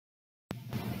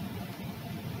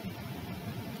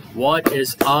What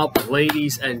is up,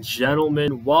 ladies and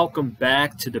gentlemen? Welcome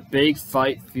back to the Big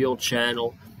Fight Field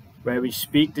channel, where we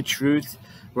speak the truth,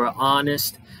 we're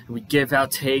honest, and we give our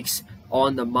takes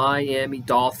on the Miami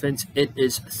Dolphins. It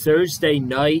is Thursday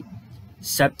night,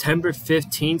 September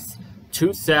 15th,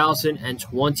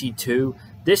 2022.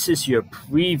 This is your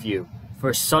preview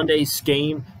for Sunday's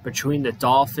game between the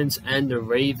Dolphins and the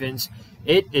Ravens.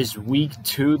 It is week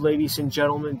 2, ladies and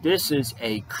gentlemen. This is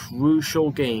a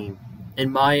crucial game. In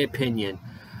my opinion,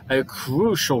 a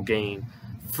crucial game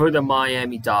for the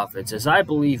Miami Dolphins, as I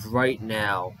believe right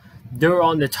now they're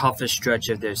on the toughest stretch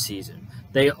of their season.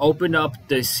 They open up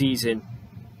the season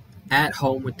at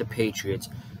home with the Patriots,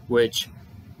 which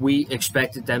we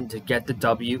expected them to get the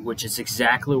W, which is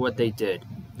exactly what they did.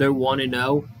 They're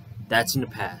 1-0. That's in the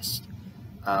past.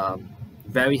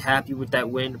 Very happy with that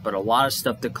win, but a lot of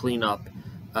stuff to clean up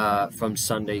from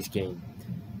Sunday's game.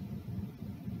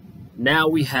 Now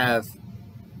we have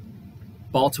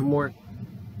Baltimore,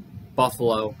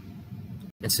 Buffalo,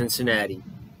 and Cincinnati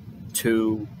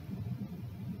to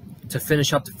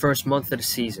finish up the first month of the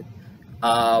season.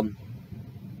 And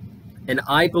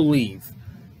I believe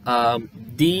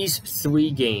these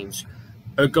 3 games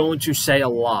are going to say a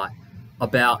lot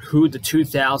about who the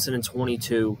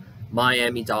 2022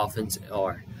 Miami Dolphins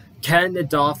are. Can the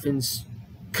Dolphins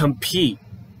compete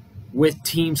with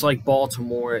teams like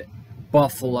Baltimore,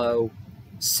 Buffalo,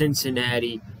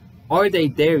 Cincinnati? Are they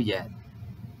there yet?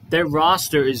 Their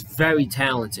roster is very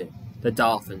talented, the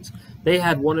Dolphins. They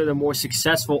had one of the more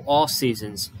successful off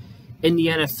seasons in the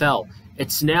NFL.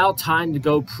 It's now time to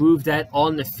go prove that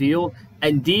on the field,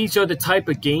 and these are the type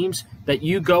of games that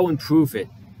you go and prove it.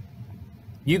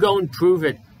 You go and prove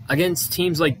it against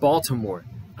teams like Baltimore,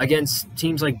 against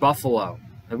teams like Buffalo.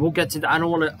 And we'll get to that. I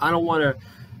don't want to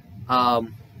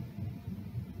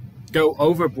go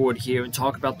overboard here and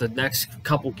talk about the next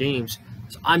couple games.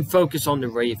 So I'm focused on the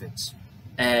Ravens.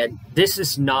 And this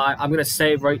is not, I'm going to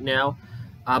say right now,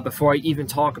 before I even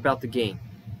talk about the game,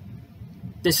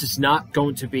 this is not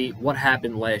going to be what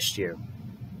happened last year.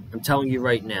 I'm telling you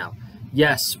right now.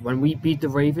 Yes, when we beat the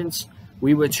Ravens,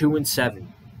 we were 2-7.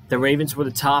 The Ravens were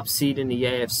the top seed in the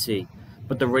AFC.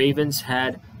 But the Ravens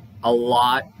had a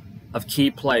lot of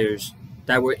key players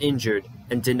that were injured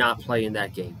and did not play in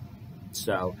that game.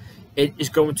 So it is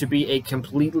going to be a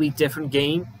completely different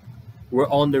game. We're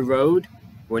on the road.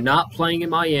 We're not playing in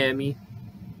Miami.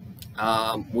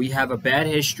 We have a bad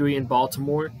history in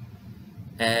Baltimore,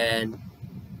 and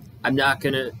I'm not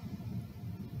gonna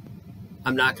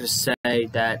say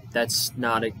that that's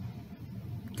not a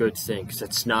good thing, because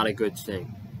that's not a good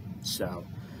thing. So,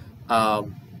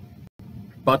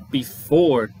 but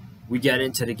before we get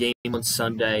into the game on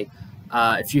Sunday,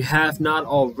 if you have not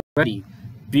already,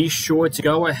 be sure to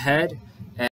go ahead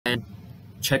and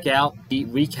check out the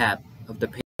recap of the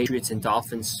Patriots and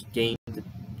Dolphins game that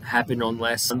happened on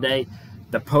last Sunday.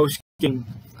 The post-game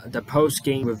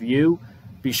review,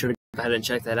 be sure to go ahead and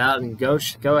check that out. And go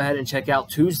ahead and check out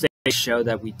Tuesday's show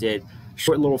that we did.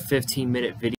 Short little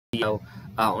 15-minute video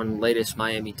on the latest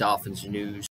Miami Dolphins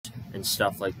news and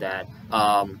stuff like that.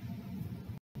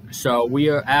 So we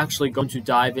are actually going to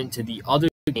dive into the other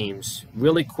games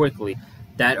really quickly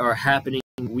that are happening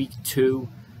in week 2.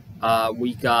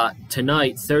 We got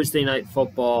tonight, Thursday Night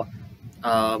Football.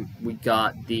 We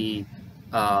got the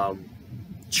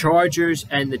Chargers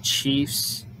and the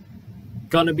Chiefs.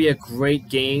 Gonna be a great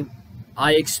game.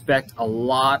 I expect a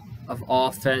lot of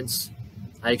offense.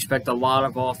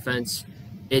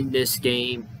 In this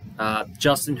game.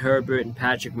 Justin Herbert and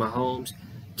Patrick Mahomes.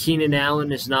 Keenan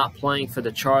Allen is not playing for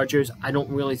the Chargers. I don't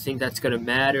really think that's going to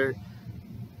matter.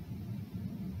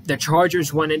 The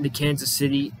Chargers went into Kansas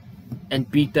City and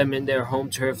beat them in their home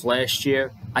turf last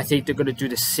year. I think they're going to do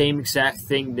the same exact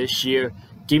thing this year.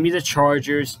 Give me the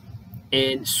Chargers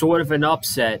in sort of an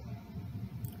upset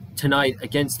tonight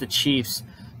against the Chiefs.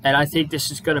 And I think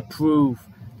this is going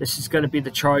to be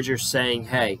the Chargers saying,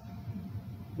 hey,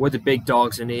 we're the big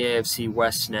dogs in the AFC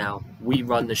West now. We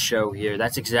run the show here.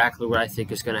 That's exactly what I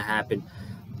think is going to happen.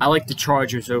 I like the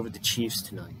Chargers over the Chiefs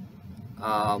tonight.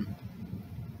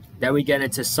 Then we get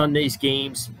into Sunday's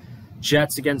games.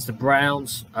 Jets against the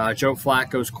Browns. Joe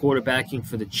Flacco's quarterbacking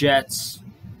for the Jets.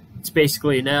 It's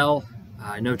basically an L.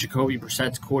 I know Jacoby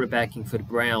Brissett's quarterbacking for the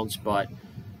Browns, but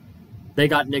they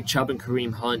got Nick Chubb and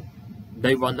Kareem Hunt.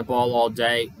 They run the ball all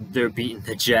day. They're beating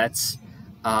the Jets.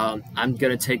 I'm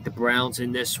going to take the Browns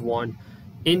in this one.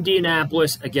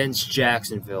 Indianapolis against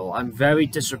Jacksonville. I'm very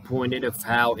disappointed of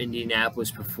how Indianapolis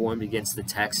performed against the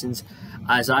Texans,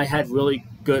 as I had really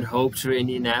good hopes for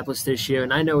Indianapolis this year.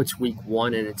 And I know it's week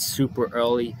 1 and it's super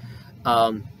early.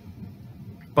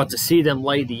 But to see them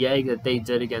lay the egg that they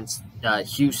did against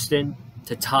Houston,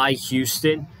 to tie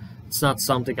Houston, it's not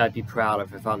something I'd be proud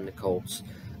of if I'm the Colts.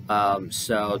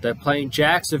 So they're playing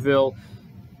Jacksonville.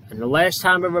 And the last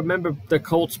time I remember the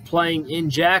Colts playing in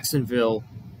Jacksonville,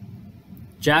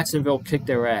 Jacksonville kicked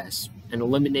their ass and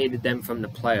eliminated them from the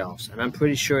playoffs. And I'm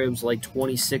pretty sure it was like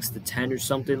 26-10 or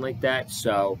something like that.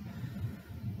 So,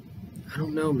 I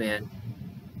don't know, man.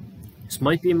 This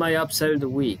might be my upset of the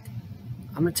week.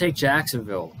 I'm going to take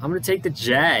Jacksonville. I'm going to take the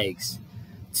Jags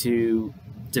to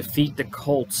defeat the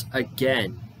Colts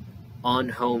again on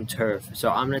home turf. So,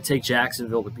 I'm going to take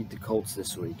Jacksonville to beat the Colts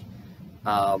this week.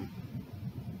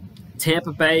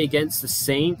 Tampa Bay against the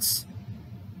Saints.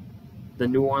 The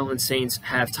New Orleans Saints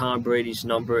have Tom Brady's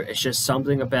number. It's just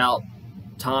something about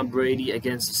Tom Brady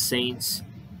against the Saints.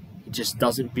 He just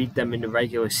doesn't beat them in the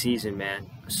regular season, man.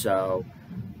 So,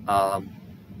 I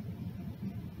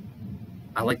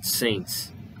like the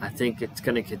Saints. I think it's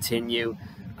going to continue.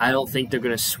 I don't think they're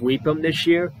going to sweep them this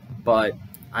year, but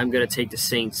I'm going to take the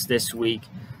Saints this week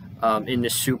in the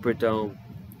Superdome.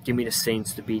 Give me the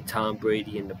Saints to beat Tom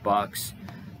Brady and the Bucs.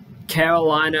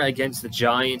 Carolina against the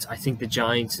Giants. I think the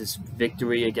Giants'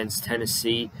 victory against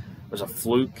Tennessee was a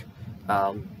fluke.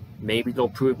 Maybe they'll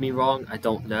prove me wrong. I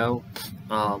don't know.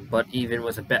 But even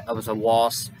with a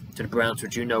loss to the Browns,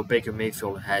 which Baker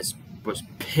Mayfield was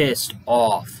pissed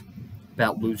off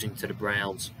about losing to the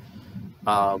Browns.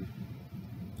 And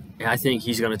I think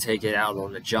he's going to take it out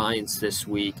on the Giants this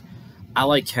week. I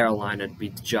like Carolina to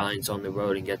beat the Giants on the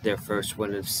road and get their first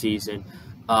win of the season.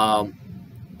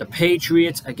 The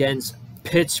Patriots against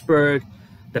Pittsburgh.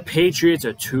 The Patriots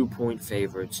are 2-point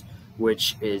favorites,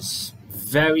 which is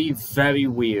very, very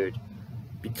weird.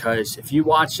 Because if you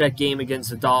watch that game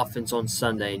against the Dolphins on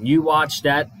Sunday and you watch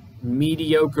that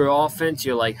mediocre offense,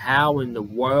 you're like, how in the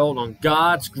world on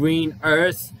God's green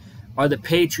earth are the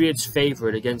Patriots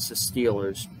favorite against the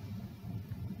Steelers,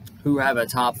 who have a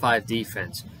top 5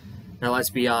 defense? Now,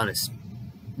 let's be honest.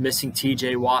 Missing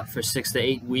T.J. Watt for 6 to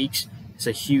 8 weeks is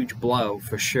a huge blow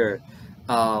for sure.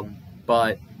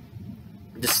 But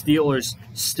the Steelers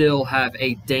still have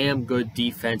a damn good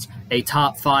defense, a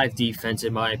top 5 defense,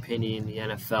 in my opinion, in the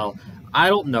NFL. I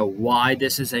don't know why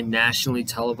this is a nationally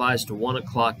televised 1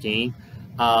 o'clock game.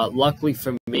 Luckily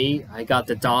for me, I got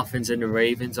the Dolphins and the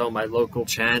Ravens on my local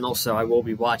channel, so I will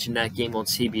be watching that game on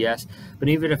CBS. But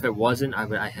even if it wasn't, I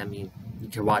mean, you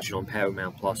can watch it on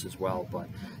Paramount Plus as well. But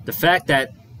the fact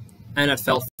that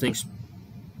NFL thinks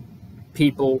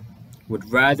people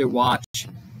would rather watch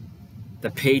the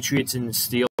Patriots and the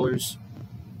Steelers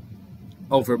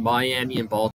over Miami and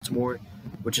Baltimore,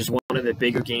 which is one of the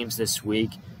bigger games this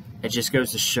week, it just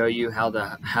goes to show you how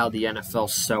the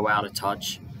NFL's so out of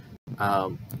touch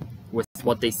with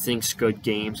what they think's good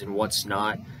games and what's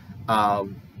not. The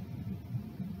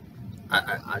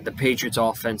Patriots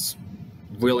offense,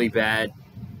 really bad.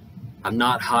 I'm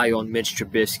not high on Mitch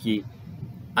Trubisky.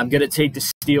 I'm going to take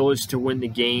the Steelers to win the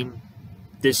game.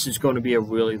 This is going to be a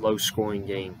really low-scoring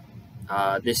game.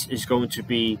 This is going to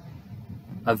be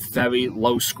a very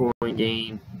low-scoring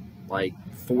game, like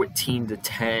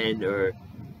 14-10 or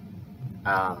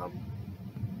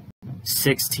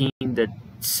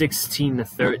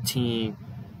 16-13.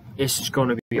 It's just going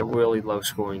to be a really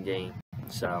low-scoring game.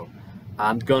 So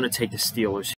I'm going to take the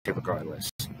Steelers here regardless.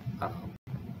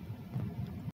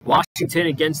 Washington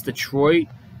against Detroit.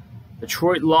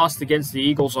 Detroit lost against the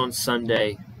Eagles on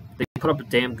Sunday. They put up a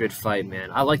damn good fight,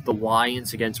 man. I like the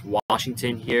Lions against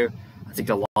Washington here. I think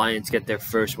the Lions get their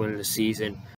first win of the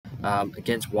season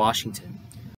against Washington.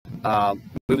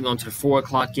 Moving on to the 4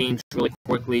 o'clock games really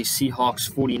quickly. Seahawks,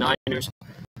 49ers.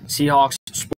 Seahawks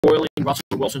spoiling Russell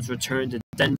Wilson's return to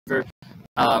Denver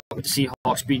with the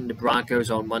Seahawks beating the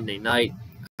Broncos on Monday night.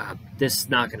 This is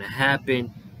not going to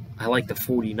happen. I like the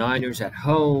 49ers at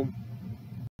home.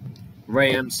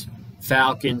 Rams,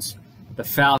 Falcons. The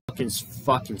Falcons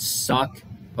fucking suck,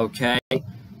 okay?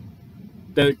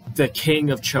 The king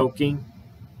of choking.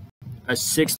 A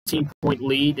 16-point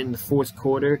lead in the fourth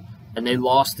quarter, and they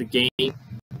lost the game.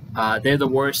 They're the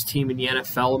worst team in the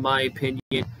NFL, in my opinion.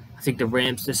 I think the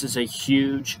Rams, this is a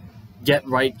huge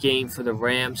get-right game for the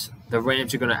Rams. The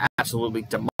Rams are going to absolutely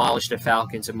demolish the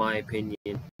Falcons, in my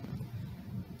opinion.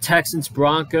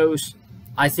 Texans-Broncos.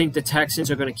 I think the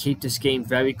Texans are going to keep this game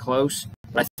very close,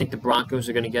 but I think the Broncos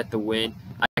are going to get the win.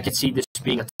 I could see this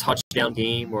being a touchdown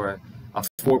game or a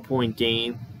 4-point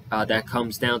game that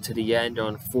comes down to the end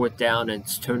on 4th down and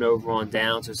it's turnover on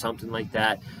downs or something like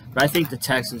that. But I think the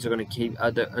Texans are going to keep. I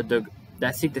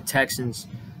think the Texans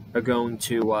are going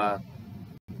to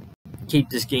keep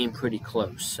this game pretty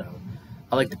close. So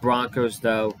I like the Broncos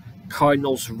though.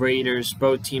 Cardinals, Raiders,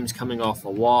 both teams coming off a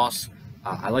loss.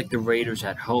 I like the Raiders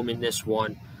at home in this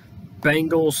one.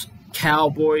 Bengals,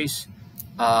 Cowboys.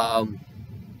 No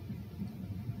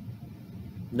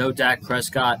Dak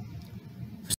Prescott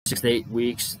for 6 to 8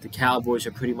 weeks. The Cowboys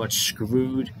are pretty much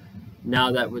screwed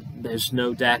now that there's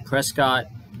no Dak Prescott.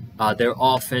 Their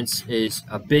offense is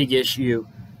a big issue,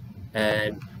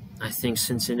 and I think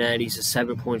Cincinnati's a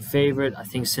 7-point favorite. I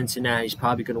think Cincinnati's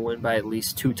probably going to win by at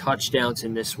least 2 touchdowns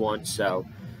in this one, so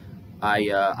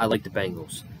I like the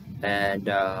Bengals. And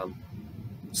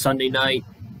Sunday night,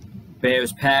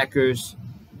 Bears-Packers.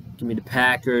 Give me the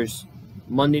Packers.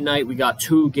 Monday night, we got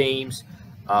 2 games.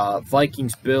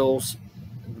 Vikings-Bills.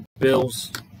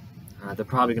 Bills, they're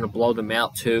probably going to blow them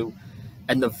out too.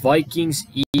 And the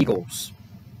Vikings-Eagles.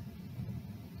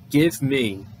 Give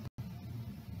me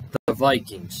the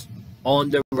Vikings on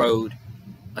the road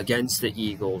against the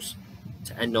Eagles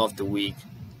to end off the week.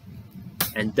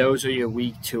 And those are your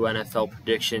Week 2 NFL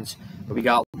predictions. But we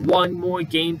got one more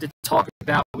game to talk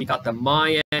about. We got the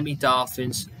Miami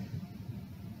Dolphins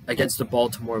against the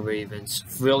Baltimore Ravens.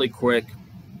 Really quick,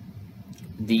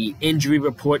 the injury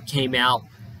report came out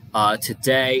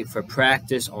today for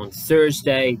practice on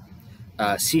Thursday.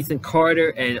 Ethan Carter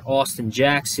and Austin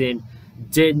Jackson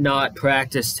did not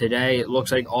practice today. It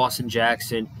looks like Austin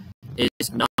Jackson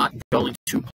is not going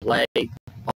to play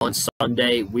on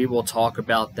Sunday. We will talk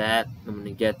about that. I'm going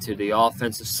to get to the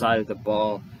offensive side of the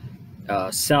ball.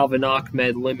 Salvin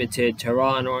Ahmed limited,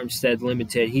 Teron Armstead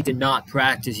limited. He did not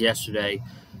practice yesterday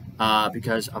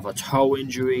because of a toe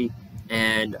injury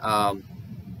and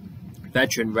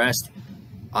veteran rest.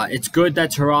 It's good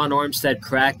that Teron Armstead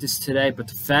practiced today, but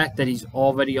the fact that he's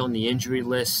already on the injury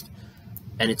list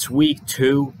and it's week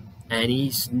 2 and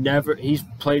he's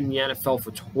played in the NFL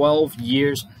for 12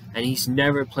 years and he's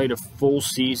never played a full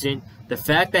season. The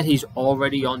fact that he's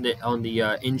already on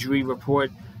the injury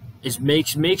report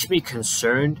makes me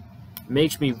concerned.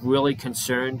 Makes me really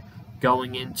concerned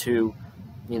going into,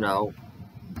 not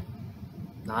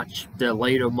the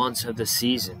later months of the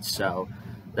season. So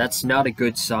that's not a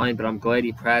good sign, but I'm glad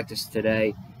he practiced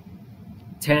today.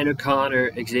 Tanner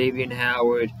Connor, Xavier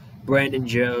Howard, Brandon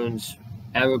Jones,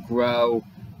 Eric Rowe,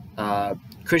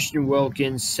 Christian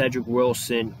Wilkins, Cedric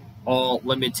Wilson, all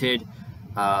limited.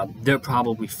 They're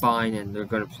probably fine, and they're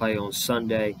going to play on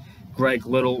Sunday. Greg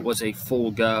Little was a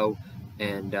full go,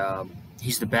 and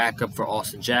he's the backup for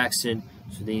Austin Jackson,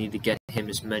 so they need to get him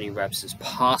as many reps as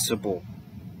possible.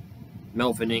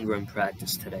 Melvin Ingram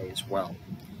practiced today as well.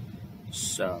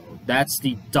 So that's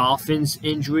the Dolphins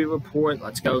injury report.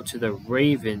 Let's go to the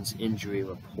Ravens injury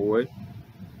report.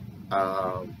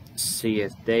 See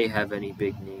if they have any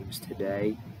big names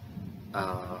today.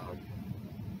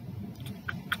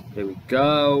 There we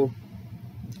go.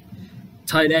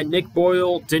 Tight end Nick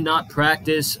Boyle did not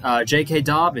practice. J.K.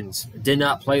 Dobbins did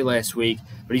not play last week,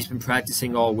 but he's been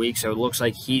practicing all week, so it looks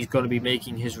like he's going to be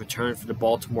making his return for the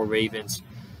Baltimore Ravens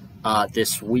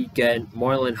this weekend.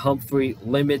 Marlon Humphrey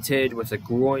limited with a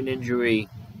groin injury.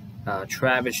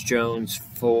 Travis Jones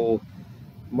full.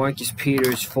 Marcus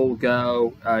Peters full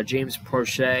go. James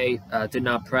Prochet did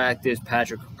not practice.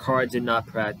 Patrick Ricard did not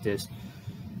practice.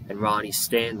 And Ronnie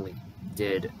Stanley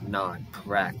did not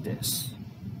practice.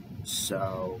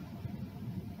 So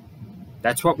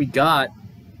that's what we got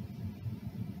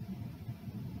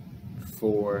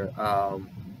for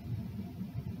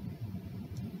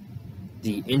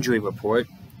the injury report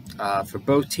for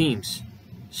both teams.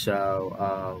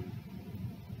 So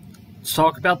let's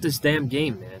talk about this damn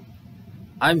game, man.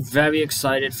 I'm very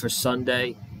excited for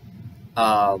Sunday.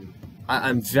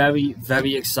 I'm very,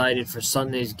 very excited for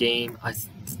Sunday's game.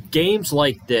 Games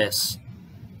like this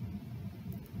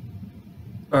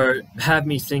have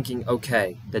me thinking,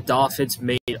 okay, the Dolphins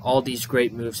made all these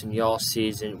great moves in the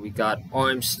offseason. We got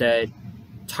Armstead,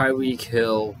 Tyreek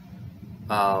Hill,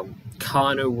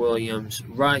 Connor Williams,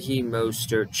 Raheem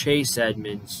Mostert, Chase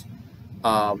Edmonds.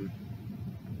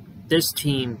 This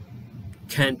team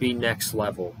can be next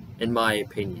level, in my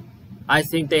opinion. I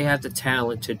think they have the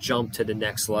talent to jump to the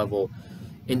next level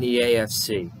in the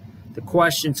AFC. The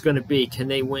question's going to be, can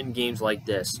they win games like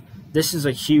this? This is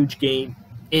a huge game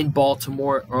in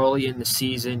Baltimore early in the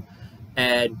season,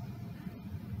 and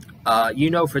you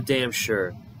know for damn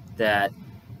sure that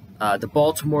the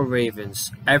Baltimore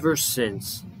Ravens, ever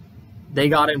since they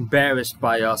got embarrassed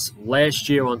by us last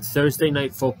year on Thursday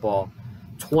Night Football,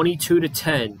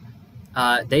 22-10,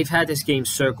 they've had this game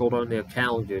circled on their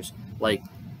calendars. Like,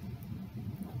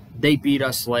 they beat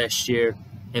us last year,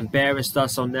 embarrassed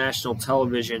us on national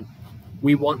television.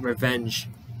 We want revenge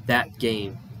that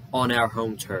game on our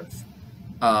home turf.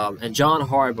 And John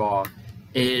Harbaugh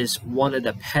is one of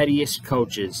the pettiest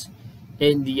coaches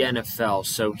in the NFL.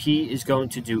 So he is going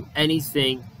to do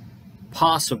anything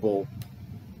possible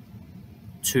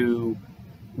to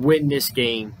win this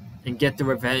game and get the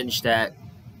revenge that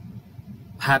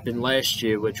happened last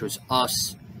year, which was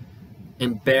us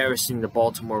embarrassing the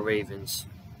Baltimore Ravens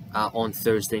on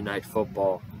Thursday Night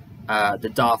Football.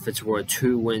 The Dolphins were a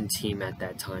 2-win team at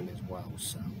that time as well.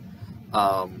 So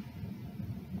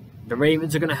the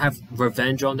Ravens are going to have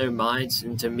revenge on their minds,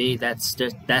 and to me, that's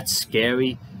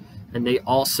scary. And they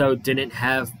also didn't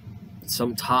have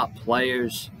some top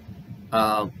players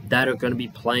that are going to be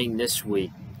playing this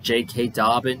week. J.K.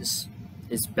 Dobbins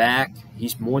is back.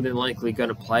 He's more than likely going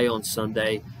to play on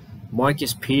Sunday.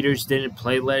 Marcus Peters didn't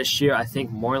play last year. I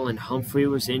think Marlon Humphrey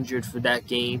was injured for that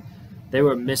game. They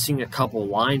were missing a couple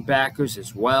linebackers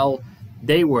as well.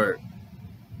 They were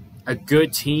a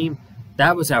good team.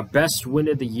 That was our best win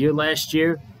of the year last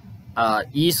year,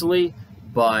 easily.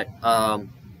 But,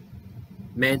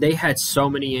 man, they had so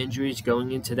many injuries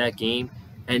going into that game,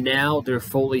 and now they're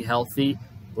fully healthy.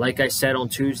 Like I said on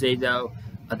Tuesday, though,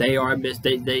 they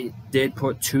did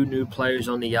put 2 new players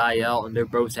on the IL, and they're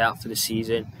both out for the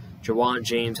season. Jawan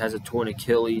James has a torn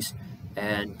Achilles,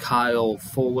 and Kyle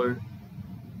Fuller,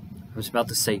 I was about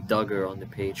to say Duggar on the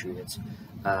Patriots.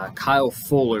 Kyle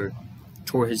Fuller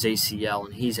tore his ACL,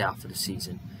 and he's out for the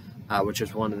season, which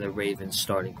is one of the Ravens'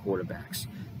 starting cornerbacks.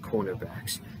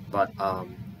 But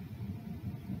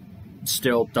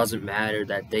still doesn't matter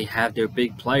that they have their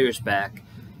big players back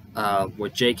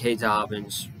with J.K.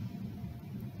 Dobbins,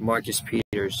 Marcus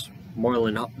Peters,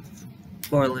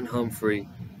 Marlon Humphrey,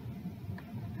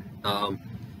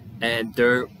 and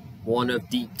they're one of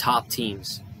the top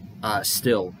teams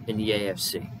still in the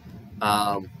AFC.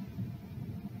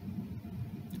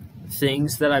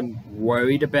 Things that I'm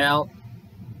worried about.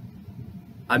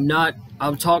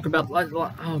 I'll talk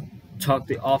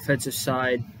the offensive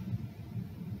side.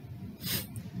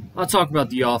 I'll talk about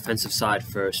the offensive side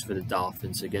first for the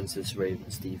Dolphins against this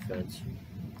Ravens defense.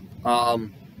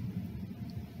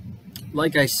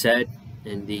 Like I said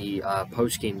in the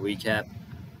post-game recap,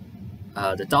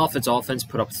 the Dolphins offense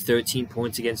put up 13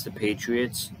 points against the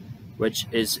Patriots, which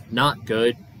is not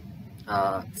good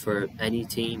for any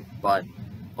team. But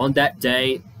on that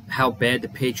day, how bad the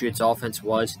Patriots offense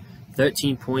was,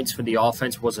 13 points for the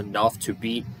offense was enough to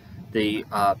beat the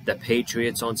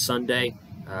Patriots on Sunday.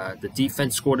 The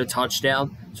defense scored a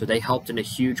touchdown, so they helped in a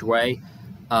huge way.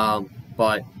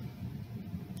 But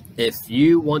if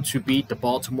you want to beat the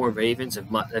Baltimore Ravens,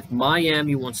 if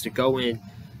Miami wants to go in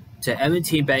to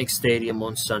M&T Bank Stadium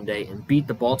on Sunday and beat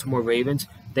the Baltimore Ravens,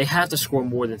 they have to score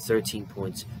more than 13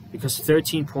 points, because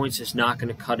 13 points is not going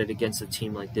to cut it against a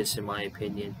team like this, in my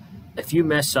opinion. If you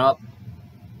mess up,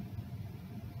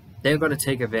 they're going to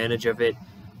take advantage of it,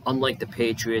 unlike the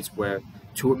Patriots, where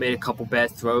Tua made a couple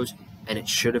bad throws and it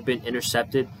should have been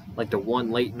intercepted, like the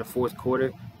one late in the fourth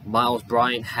quarter. Miles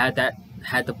Bryant had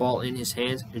the ball in his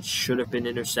hands. It should have been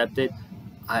intercepted.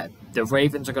 The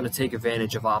Ravens are going to take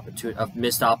advantage of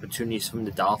missed opportunities from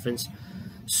the Dolphins.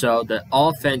 So the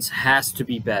offense has to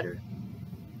be better.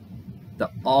 The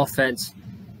offense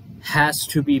has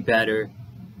to be better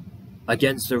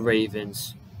against the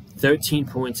Ravens. 13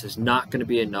 points is not going to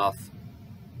be enough.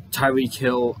 Tyreek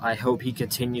Hill, I hope he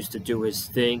continues to do his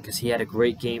thing, because he had a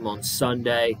great game on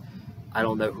Sunday. I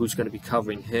don't know who's going to be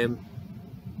covering him.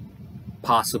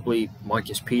 Possibly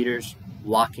Marcus Peters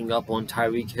locking up on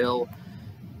Tyreek Hill,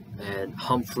 and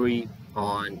Humphrey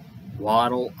on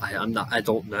Waddle. I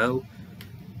don't know.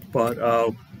 But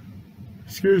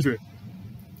excuse me.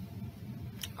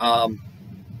 I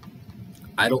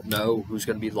don't know who's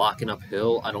going to be locking up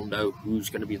Hill. I don't know who's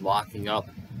going to be locking up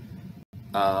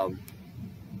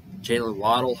Jalen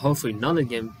Waddle. Hopefully none of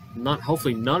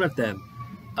them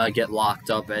get locked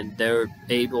up, and they're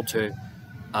able to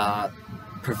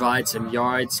provide some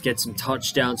yards, get some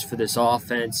touchdowns for this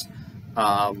offense.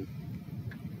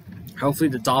 Hopefully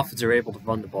the Dolphins are able to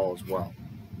run the ball as well,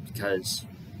 because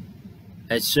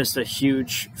it's just a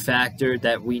huge factor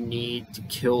that we need to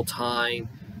kill time,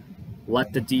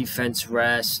 let the defense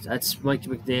rest. That's Mike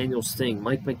McDaniel's thing.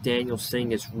 Mike McDaniel's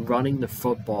thing is running the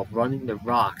football, running the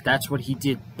rock. That's what he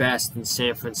did best in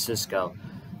San Francisco.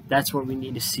 That's what we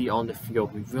need to see on the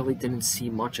field. We really didn't see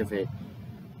much of it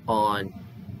on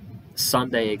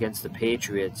Sunday against the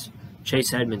Patriots.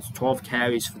 Chase Edmonds, 12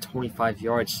 carries for 25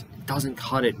 yards. It doesn't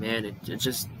cut it, man.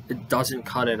 It doesn't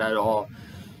cut it at all.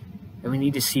 And we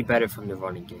need to see better from the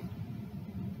running game.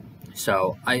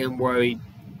 So I am worried.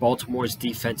 Baltimore's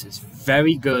defense is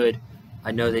very good.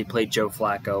 I know they played Joe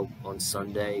Flacco on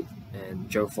Sunday, and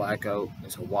Joe Flacco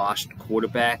is a washed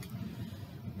quarterback.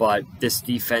 But this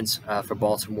defense for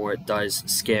Baltimore does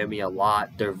scare me a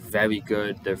lot. They're very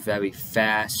good. They're very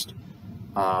fast.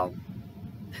 And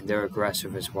they're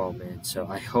aggressive as well, man. So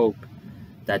I hope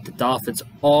that the Dolphins'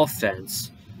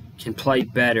 offense can play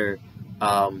better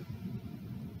on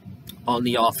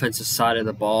the offensive side of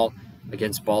the ball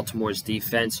against Baltimore's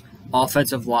defense.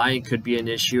 Offensive line could be an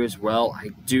issue as well. I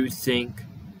do think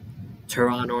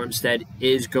Teron Armstead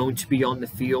is going to be on the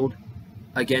field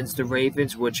against the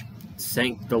Ravens, which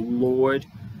thank the Lord,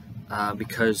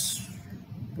 because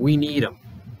we need him.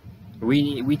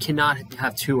 We cannot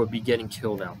have Tua be getting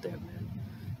killed out there, man.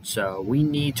 So we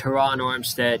need Teron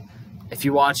Armstead. If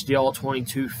you watch the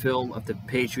All-22 film of the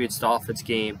Patriots-Dolphins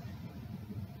game,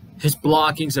 his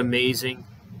blocking's amazing.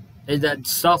 And that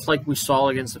stuff like we saw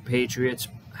against the Patriots,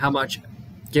 how much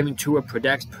giving Tua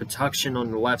protection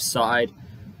on the left side,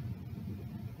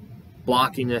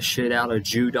 blocking the shit out of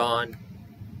Judon,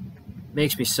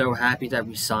 makes me so happy that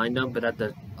we signed him. But at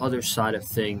the other side of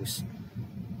things,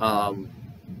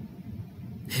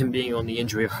 him being on the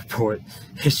injury report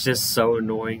is just so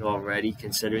annoying already,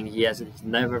 considering he's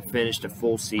never finished a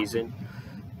full season.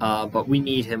 But we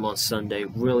need him on Sunday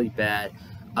really bad.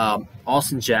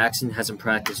 Austin Jackson hasn't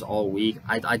practiced all week.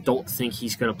 I don't think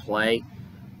he's going to play.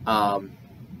 I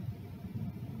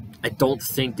don't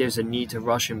think there's a need to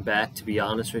rush him back, to be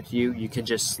honest with you. You can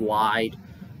just slide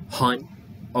Hunt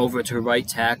over to right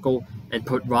tackle and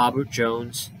put Robert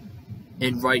Jones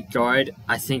in right guard.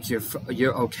 I think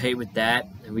you're okay with that.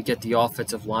 And we get the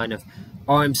offensive line of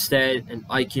Armstead and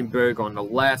Eichenberg on the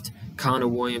left, Connor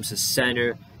Williams as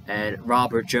center, and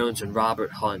Robert Jones and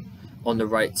Robert Hunt on the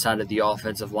right side of the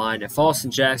offensive line. If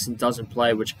Austin Jackson doesn't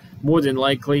play, which more than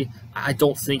likely I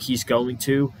don't think he's going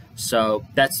to, so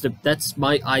that's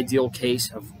my ideal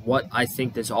case of what I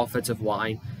think this offensive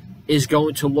line is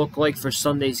going to look like for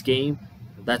Sunday's game.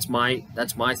 That's my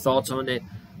thoughts on it.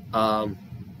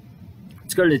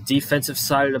 Let's go to the defensive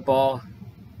side of the ball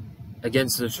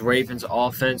against this Ravens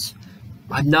offense.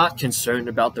 I'm not concerned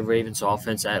about the Ravens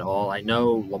offense at all. I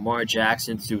know Lamar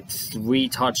Jackson threw 3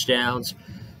 touchdowns.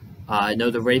 I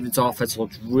know the Ravens offense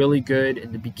looked really good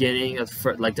in the beginning of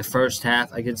the first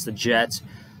half against the Jets,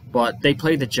 but they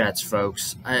play the Jets,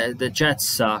 folks. The Jets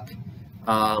suck.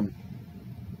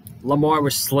 Lamar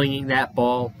was slinging that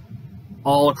ball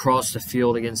all across the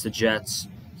field against the Jets.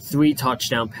 3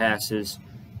 touchdown passes,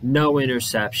 no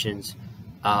interceptions.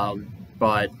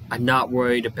 But I'm not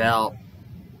worried about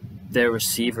their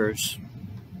receivers.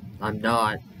 I'm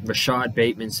not. Rashad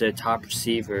Bateman's their top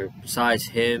receiver. Besides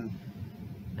him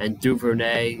and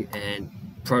Duvernay and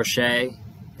Prochet,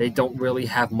 they don't really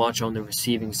have much on the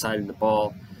receiving side of the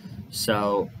ball.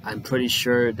 So I'm pretty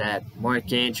sure that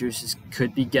Mark Andrews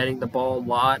could be getting the ball a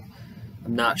lot.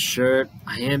 I'm not sure.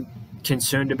 I am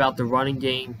concerned about the running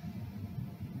game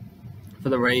for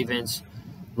the Ravens.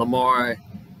 Lamar,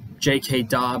 J.K.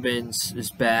 Dobbins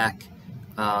is back.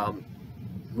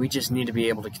 We just need to be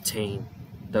able to contain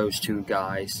those 2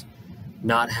 guys,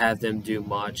 not have them do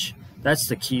much. That's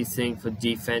the key thing for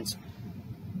defense.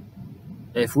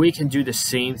 If we can do the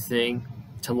same thing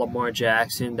to Lamar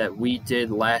Jackson that we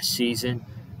did last season,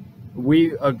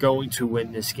 we are going to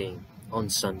win this game on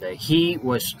Sunday. He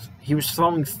was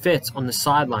throwing fits on the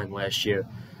sideline last year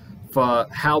for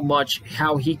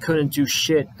how he couldn't do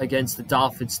shit against the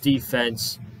Dolphins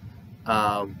defense.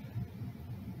 There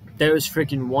was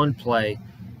freaking one play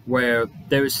where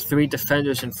there was 3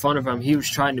 defenders in front of him. He was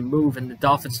trying to move, and the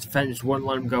Dolphins defenders wouldn't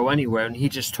let him go anywhere, and he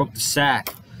just took the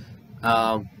sack.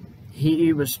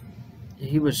 He was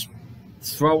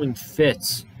throwing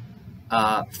fits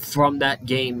from that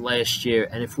game last year,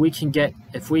 and if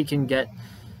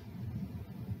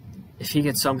he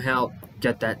can somehow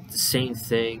get that same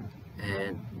thing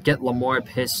and get Lamar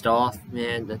pissed off,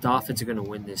 man, the Dolphins are going to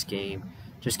win this game.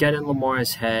 Just get in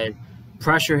Lamar's head,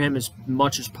 pressure him as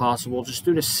much as possible. Just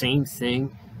do the same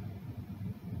thing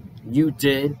you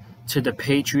did to the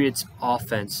Patriots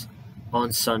offense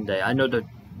on Sunday. I know the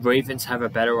Ravens have a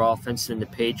better offense than the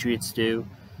Patriots do,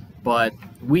 but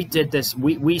we did this.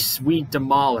 We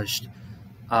demolished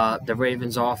the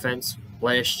Ravens offense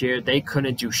last year. They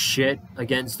couldn't do shit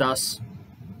against us.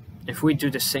 If we do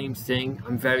the same thing,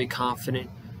 I'm very confident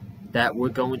that we're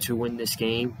going to win this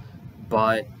game,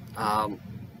 but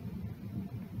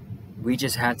we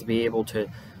just have to be able to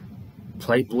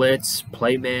play blitz,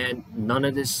 play man, none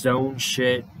of this zone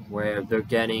shit where they're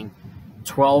getting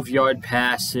 12-yard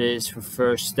passes for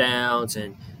first downs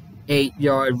and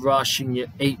 8-yard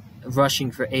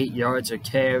rushing for 8 yards a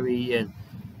carry and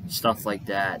stuff like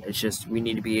that. It's just we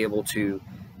need to be able to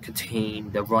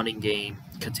contain the running game,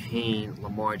 contain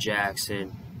Lamar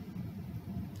Jackson,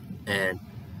 and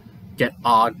get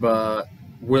Agba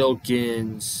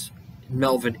Wilkins,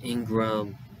 Melvin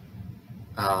Ingram,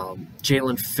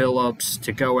 Jalen Phillips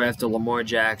to go after Lamar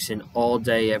Jackson all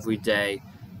day, every day,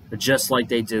 just like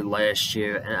they did last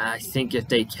year. And I think if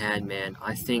they can, man,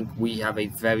 I think we have a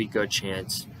very good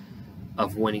chance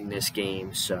of winning this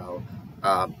game. So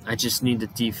I just need the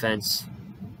defense.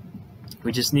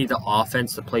 We just need the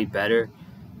offense to play better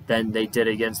than they did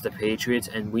against the Patriots,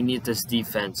 and we need this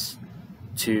defense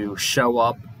to show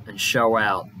up and show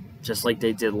out just like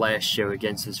they did last year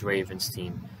against this Ravens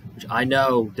team. Which I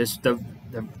know the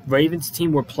Ravens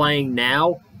team we're playing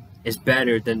now is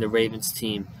better than the Ravens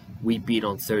team we beat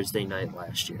on Thursday night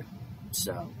last year.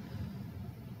 So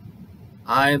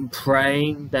I'm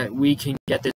praying that we can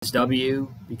get this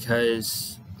W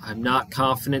because I'm not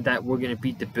confident that we're going to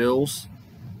beat the Bills.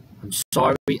 I'm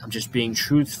sorry. I'm just being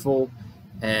truthful.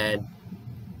 And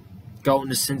going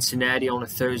to Cincinnati on a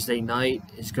Thursday night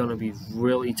is going to be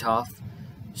really tough.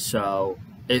 So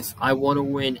if I want to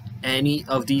win any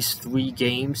of these 3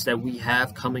 games that we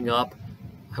have coming up,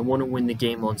 I want to win the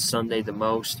game on Sunday the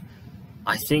most.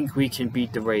 I think we can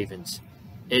beat the Ravens.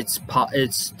 It's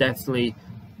definitely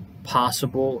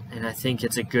possible, and I think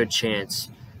it's a good chance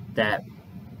that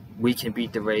we can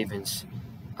beat the Ravens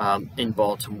in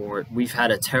Baltimore. We've had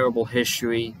a terrible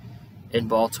history in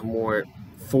Baltimore,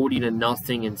 40-0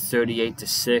 and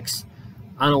 38-6.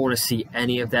 I don't want to see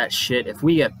any of that shit. If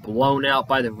we get blown out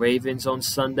by the Ravens on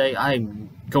Sunday, I'm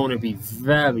going to be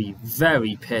very,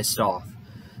 very pissed off.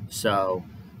 So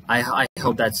I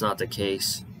hope that's not the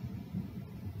case.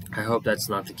 I hope that's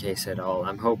not the case at all.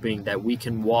 I'm hoping that we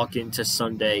can walk into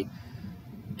Sunday,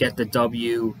 get the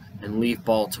W, and leave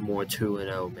Baltimore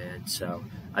 2-0, man. So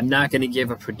I'm not going to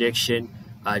give a prediction.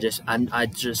 I just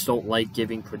don't like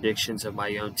giving predictions of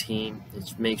my own team.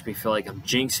 It makes me feel like I'm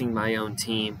jinxing my own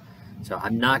team. So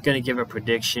I'm not going to give a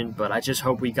prediction, but I just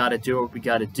hope we got to do what we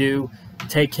got to do.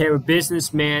 Take care of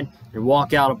business, man, and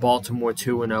walk out of Baltimore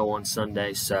 2-0 on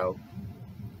Sunday. So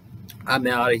I'm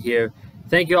out of here.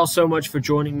 Thank you all so much for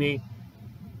joining me.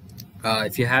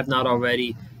 If you have not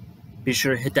already, be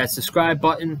sure to hit that subscribe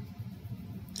button.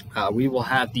 We will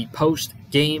have the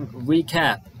post-game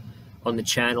recap on the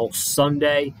channel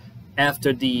Sunday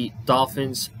after the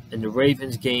Dolphins and the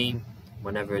Ravens game.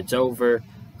 Whenever it's over,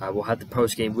 we'll have the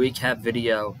post-game recap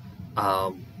video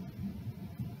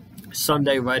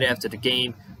Sunday right after the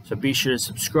game. So be sure to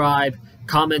subscribe.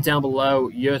 Comment down below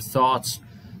your thoughts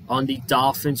on the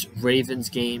Dolphins-Ravens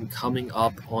game coming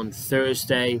up on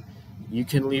Thursday. You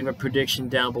can leave a prediction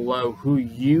down below who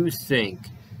you think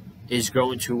is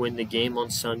going to win the game on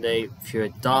Sunday. If you're a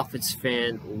Dolphins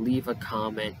fan, leave a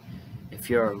comment. If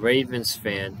you're a Ravens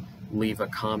fan, leave a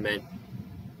comment.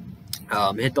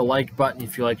 Hit the like button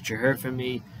if you like what you heard from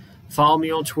me. Follow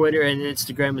me on Twitter and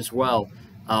Instagram as well,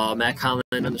 at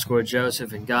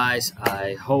Colin_Joseph. And guys,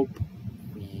 I hope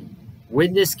we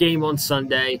win this game on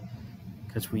Sunday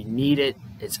because we need it.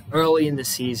 It's early in the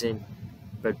season,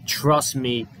 but trust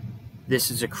me, this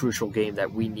is a crucial game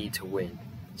that we need to win.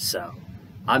 So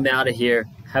I'm out of here.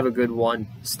 Have a good one.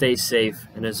 Stay safe.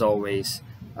 And as always,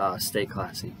 stay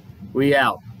classy. We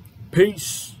out.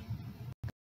 Peace.